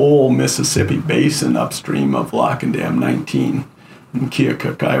from the whole Mississippi basin upstream of Lock and Dam 19 in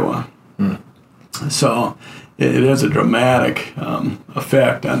Keokuk, Iowa. So it has a dramatic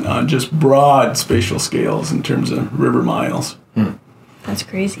effect on just broad spatial scales in terms of river miles. That's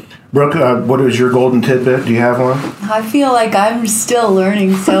crazy. Brooke, what is your golden tidbit? Do you have one? I feel like I'm still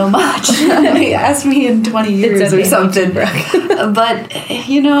learning so much. Ask me in 20 years or something. But,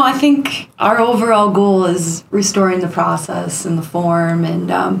 I think our overall goal is restoring the process and the form and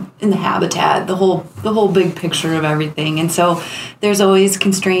in the habitat, the whole big picture of everything. And so there's always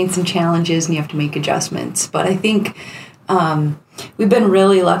constraints and challenges, and you have to make adjustments. But I think we've been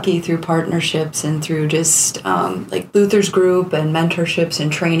really lucky through partnerships and through just like Luther's group and mentorships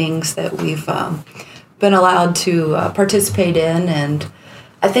and trainings that we've been allowed to participate in, and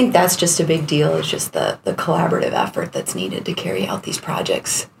I think that's just a big deal. It's just the collaborative effort that's needed to carry out these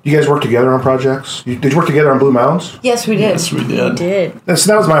projects. You guys work together on projects? Did you work together on Blue Mounds? Yes, we did. Yes, we did. We did.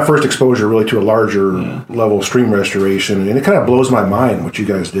 That was my first exposure really to a larger level stream restoration, and it kind of blows my mind what you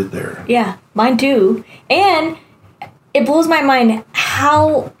guys did there. Yeah, mine too. And it blows my mind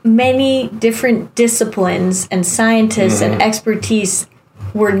how many different disciplines and scientists and expertise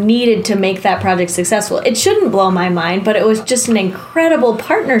were needed to make that project successful. It shouldn't blow my mind, but it was just an incredible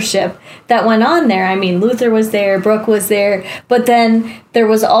partnership that went on there. I mean, Luther was there, Brooke was there, but then there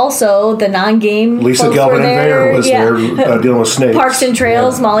was also the non-game Lisa folks Galvin were and Thayer was there dealing with snakes. Parks and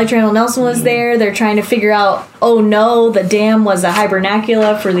Trails, Molly Trail Nelson was there. They're trying to figure out, oh no, the dam was a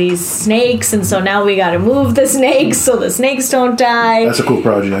hibernacula for these snakes, and so now we got to move the snakes so the snakes don't die. That's a cool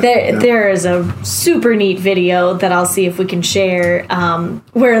project. There is a super neat video that I'll see if we can share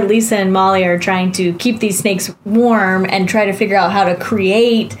where Lisa and Molly are trying to keep these snakes warm and try to figure out how to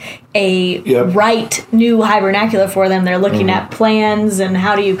create a right new hibernacula for them. They're looking at plans and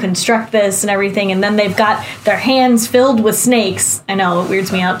how do you construct this and everything, and then they've got their hands filled with snakes. I know, it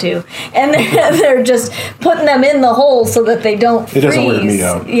weirds me out too. And they're just putting them in the hole so that they don't freeze. It doesn't weird me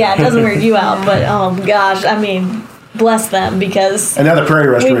out. Yeah, it doesn't weird you out, but oh gosh, I mean, bless them, because... And now the prairie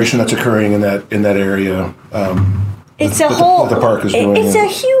restoration that's occurring in that area... It's a whole. The park is doing. It's a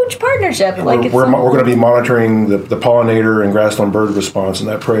huge partnership. We're going to be monitoring the pollinator and grassland bird response in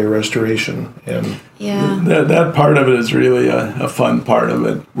that prairie restoration, and that part of it is really a fun part of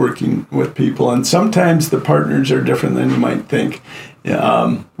it. Working with people, and sometimes the partners are different than you might think.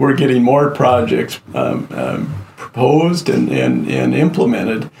 We're getting more projects proposed and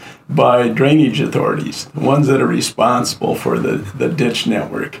implemented by drainage authorities, the ones that are responsible for the ditch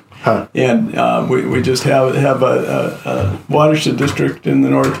network. Huh. And we just have a watershed district in the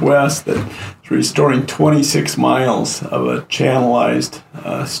Northwest that's restoring 26 miles of a channelized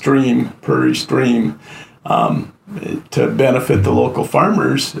prairie stream, to benefit the local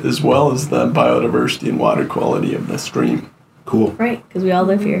farmers as well as the biodiversity and water quality of the stream. Cool. Right, because we all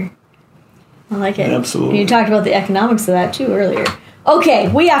live here. I like it. Absolutely. And you talked about the economics of that too earlier. Okay,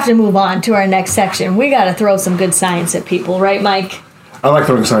 we have to move on to our next section. We got to throw some good science at people, right, Mike? I like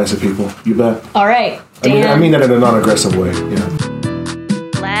throwing science at people. You bet. All right, Dan. I mean that in a non-aggressive way. Yeah.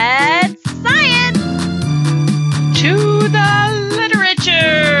 Let's science to the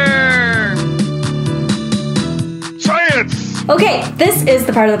literature. Science! Okay, this is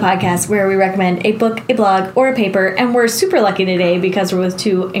the part of the podcast where we recommend a book, a blog, or a paper, and we're super lucky today because we're with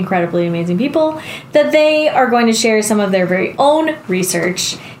two incredibly amazing people that they are going to share some of their very own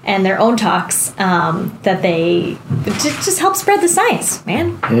research and their own talks that they just help spread the science,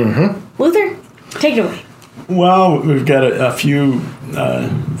 man. Mm-hmm. Luther, take it away. Well, we've got a few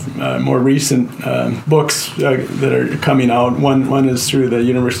more recent books that are coming out. One is through the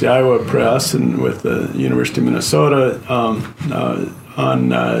University of Iowa Press and with the University of Minnesota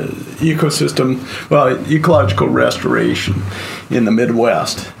on ecological restoration in the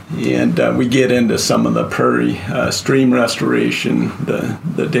Midwest. And we get into some of the prairie stream restoration,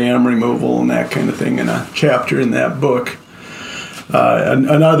 the dam removal and that kind of thing in a chapter in that book.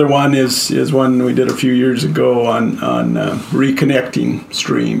 Another one is one we did a few years ago on reconnecting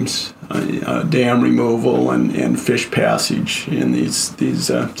streams, dam removal and fish passage in these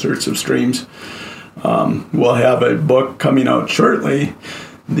sorts of streams. We'll have a book coming out shortly,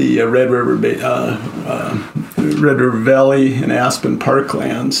 the Red River Valley and Aspen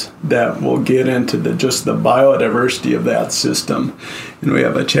Parklands, that will get into just the biodiversity of that system. And we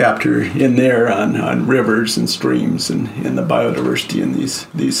have a chapter in there on rivers and streams and the biodiversity in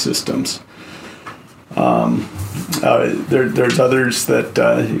these systems. There's others that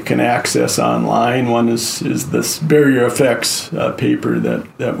you can access online. One is this barrier effects paper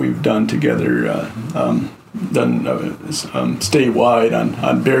that we've done together, statewide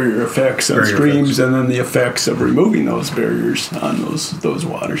on barrier effects on streams and then the effects of removing those barriers on those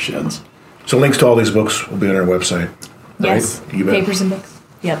watersheds. So links to all these books will be on our website. Yes, right? You bet. Papers and books.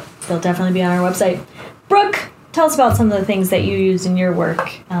 Yep, they'll definitely be on our website. Brooke, tell us about some of the things that you use in your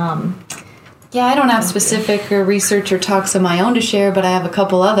work. Yeah, I don't have specific research or talks of my own to share, but I have a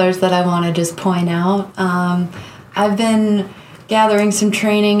couple others that I want to just point out. I've been gathering some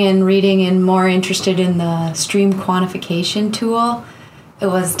training and reading and more interested in the stream quantification tool. It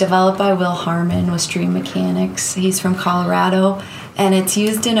was developed by Will Harmon with Stream Mechanics. He's from Colorado, and it's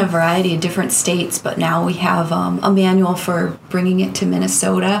used in a variety of different states, but now we have a manual for bringing it to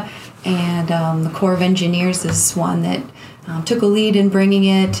Minnesota, and the Corps of Engineers is one that took a lead in bringing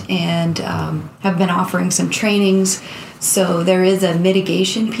it and have been offering some trainings So there is a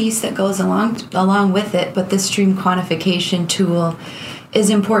mitigation piece that goes along with it, but this stream quantification tool is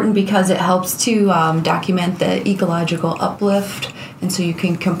important because it helps to document the ecological uplift, and so you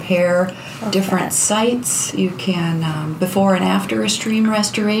can compare different sites. You can before and after a stream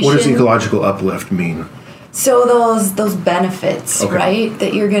restoration. What does ecological uplift mean? So those benefits, right,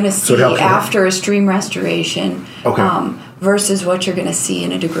 that you're going to see after a stream restoration versus what you're going to see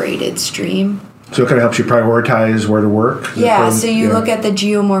in a degraded stream. So it kind of helps you prioritize where to work? Yeah, so you look at the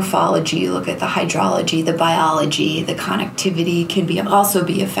geomorphology, you look at the hydrology, the biology, the connectivity can also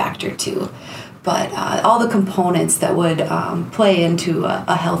be a factor too. But all the components that would play into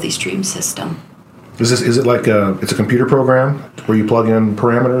a healthy stream system. Is it like it's a computer program where you plug in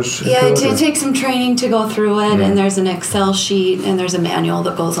parameters? Yeah, it takes some training to go through it, and there's an Excel sheet, and there's a manual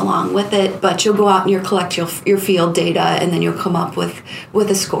that goes along with it. But you'll go out and you'll collect your field data, and then you'll come up with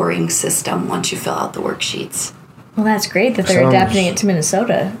a scoring system once you fill out the worksheets. Well, that's great that they're adapting it to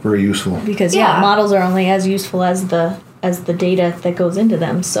Minnesota. Very useful. Because models are only as useful as the data that goes into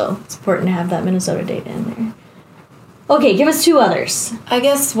them, so it's important to have that Minnesota data in there. Okay, give us two others. I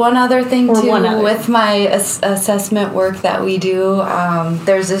guess one other thing, with my assessment work that we do,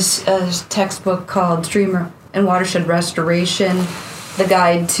 there's this textbook called Stream and Watershed Restoration, the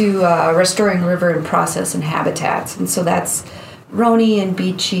Guide to Restoring River and Process and Habitats. And so that's Roney and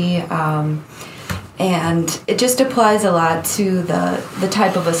Beachy, and it just applies a lot to the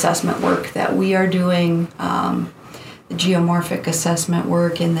type of assessment work that we are doing, the geomorphic assessment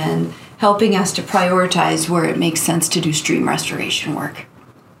work, and then helping us to prioritize where it makes sense to do stream restoration work.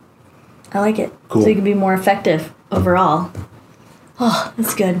 I like it. Cool. So you can be more effective overall. Oh,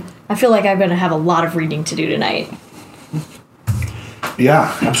 that's good. I feel like I'm going to have a lot of reading to do tonight.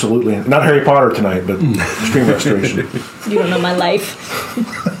 Yeah, absolutely. Not Harry Potter tonight, but stream restoration. You don't know my life.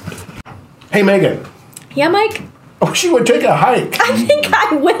 Hey, Megan. Yeah, Mike? Oh, she would take a hike. I think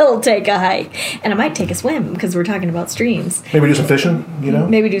I will take a hike. And I might take a swim because we're talking about streams. Maybe do some fishing,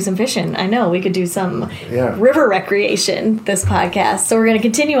 Maybe do some fishing. I know. We could do some river recreation this podcast. So we're going to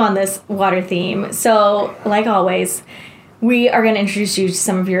continue on this water theme. So, like always, we are going to introduce you to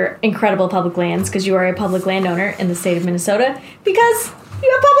some of your incredible public lands because you are a public landowner in the state of Minnesota because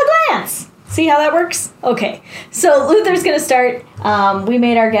you have public lands. See how that works? Okay. So Luther's going to start. We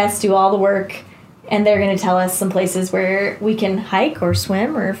made our guests do all the work. And they're going to tell us some places where we can hike or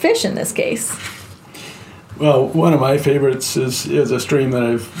swim or fish in this case. Well, one of my favorites is a stream that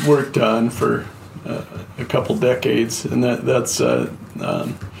I've worked on for a couple decades, and that's in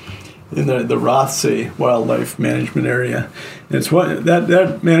the Rothsay Wildlife Management Area. And it's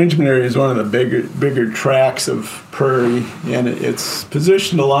that management area is one of the bigger tracts of prairie, and it's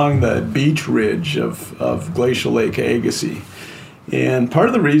positioned along the beach ridge of Glacial Lake Agassiz. And part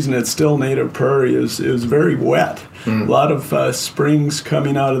of the reason it's still native prairie is very wet. A lot of springs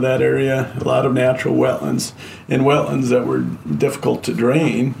coming out of that area, a lot of natural wetlands, and wetlands that were difficult to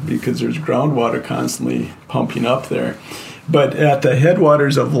drain because there's groundwater constantly pumping up there. But at the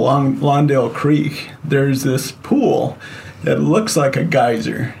headwaters of Lawndale Creek, there's this pool that looks like a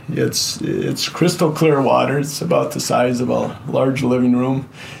geyser. It's crystal clear water. It's about the size of a large living room.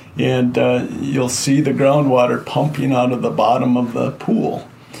 And you'll see the groundwater pumping out of the bottom of the pool.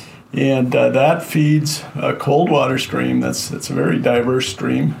 And that feeds a cold water stream it's a very diverse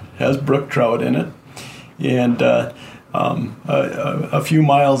stream, has brook trout in it. And a few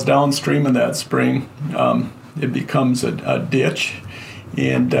miles downstream of that spring, it becomes a ditch.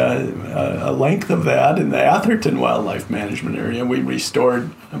 And a length of that in the Atherton Wildlife Management Area, we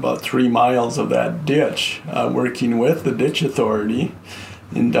restored about 3 miles of that ditch, working with the Ditch Authority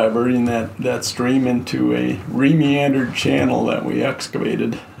in diverting that stream into a remeandered channel that we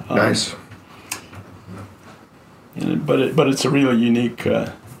excavated. Nice. But it's a really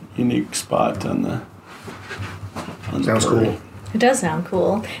unique spot on the Sounds cool. It does sound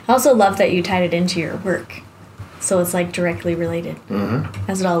cool. I also love that you tied it into your work. So it's like directly related,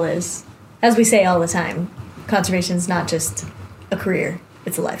 as it all is. As we say all the time, conservation is not just a career,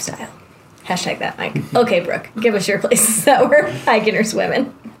 it's a lifestyle. Hashtag that, Mike. Okay, Brooke, give us your places that we're hiking or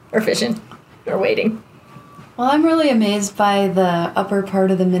swimming or fishing or wading. Well, I'm really amazed by the upper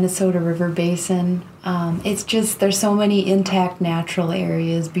part of the Minnesota River Basin. It's just, there's so many intact natural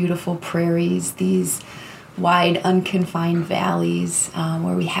areas, beautiful prairies, these wide, unconfined valleys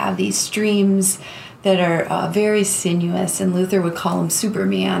where we have these streams that are very sinuous, and Luther would call them super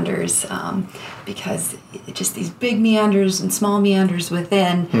meanders because just these big meanders and small meanders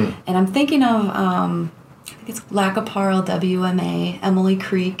within. And I'm thinking of, I think it's Lac-qui-Parle, WMA, Emily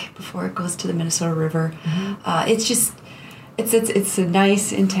Creek before it goes to the Minnesota River. It's just, it's a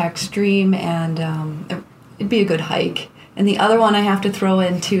nice intact stream, and it'd be a good hike. And the other one I have to throw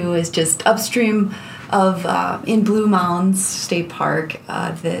in too is just upstream of in Blue Mounds State Park,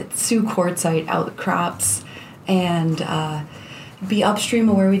 the Sioux Quartzite outcrops, and be upstream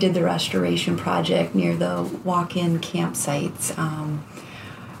of where we did the restoration project near the walk-in campsites.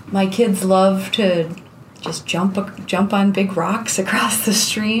 My kids love to just jump on big rocks across the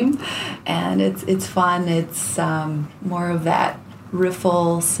stream, and it's fun. It's more of that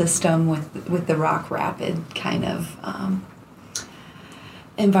riffle system with the rock rapid kind of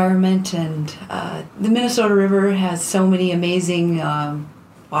environment, and the Minnesota River has so many amazing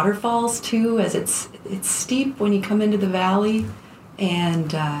waterfalls too, as it's steep when you come into the valley,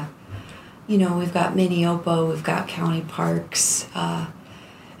 and we've got Minneopa, we've got county parks.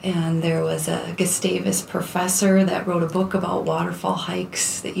 And there was a Gustavus professor that wrote a book about waterfall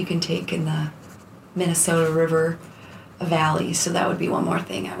hikes that you can take in the Minnesota River Valley. So that would be one more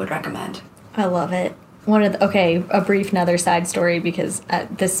thing I would recommend. I love it. A brief another side story, because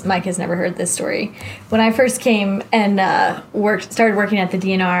Mike has never heard this story. When I first came and started working at the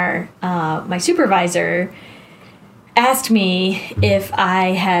DNR, my supervisor asked me if I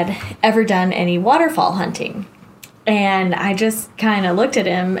had ever done any waterfall hunting. And I just kind of looked at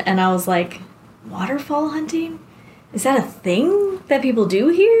him and I was like, waterfall hunting? Is that a thing that people do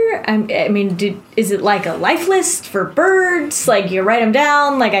here? Is it like a life list for birds? Like you write them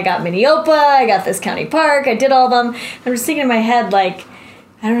down, like I got Minneopa, I got this county park, I did all of them. I'm just thinking in my head, like,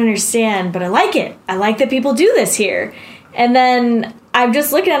 I don't understand, but I like it. I like that people do this here. And then I'm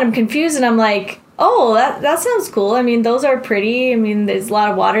just looking at him confused and I'm like, oh, that sounds cool. I mean, those are pretty. I mean, there's a lot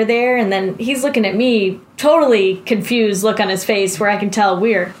of water there. And then he's looking at me, totally confused look on his face where I can tell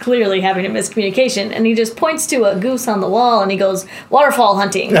we're clearly having a miscommunication. And he just points to a goose on the wall and he goes, waterfall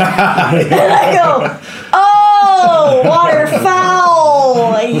hunting. And I go, oh,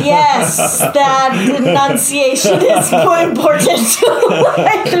 waterfowl. Yes, that enunciation is more important.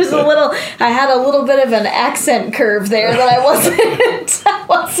 I had a little bit of an accent curve there that I wasn't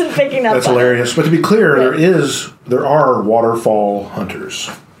picking up. That's on. Hilarious. But to be clear, there are waterfall hunters.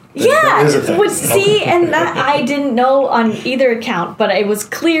 Yeah, and that I didn't know on either account, but it was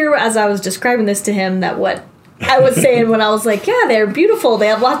clear as I was describing this to him that what I was saying when I was like, yeah, they're beautiful, they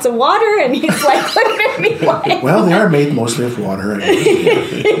have lots of water, and he's like looking at me like, well, they are made mostly of water.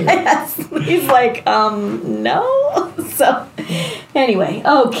 Yes, he's like, no. So anyway,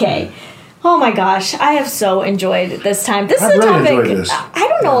 okay. Oh my gosh, I have so enjoyed this time. This is a topic I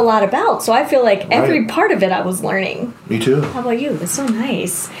don't know a lot about, so I feel like every part of it I was learning. Me too. How about you? It's so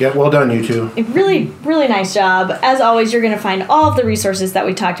nice. Yeah, well done, you two. Really, really nice job. As always, you're going to find all of the resources that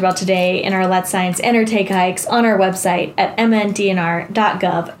we talked about today in our Let's Science and or Take Hikes on our website at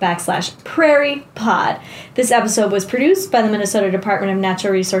mndnr.gov/prairiepod. This episode was produced by the Minnesota Department of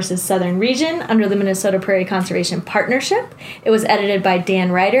Natural Resources Southern Region under the Minnesota Prairie Conservation Partnership. It was edited by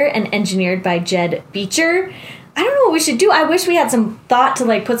Dan Ryder and engineered by Jed Beecher. I don't know what we should do. I wish we had some thought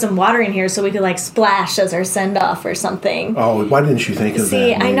to put some water in here so we could splash as our send off or something. Oh, why didn't you think of that?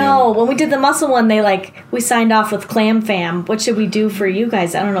 See, I know. When we did the mussel one, we signed off with Clam Fam. What should we do for you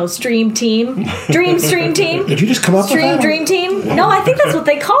guys? I don't know. Stream Team? Dream Stream Team? Did you just come up with that? Stream Dream Team? No, I think that's what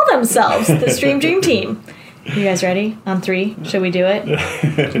they call themselves. The Stream Dream Team. You guys ready? On 3, should we do it? 1,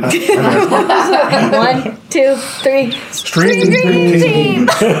 2, 3. Stream Dream Team.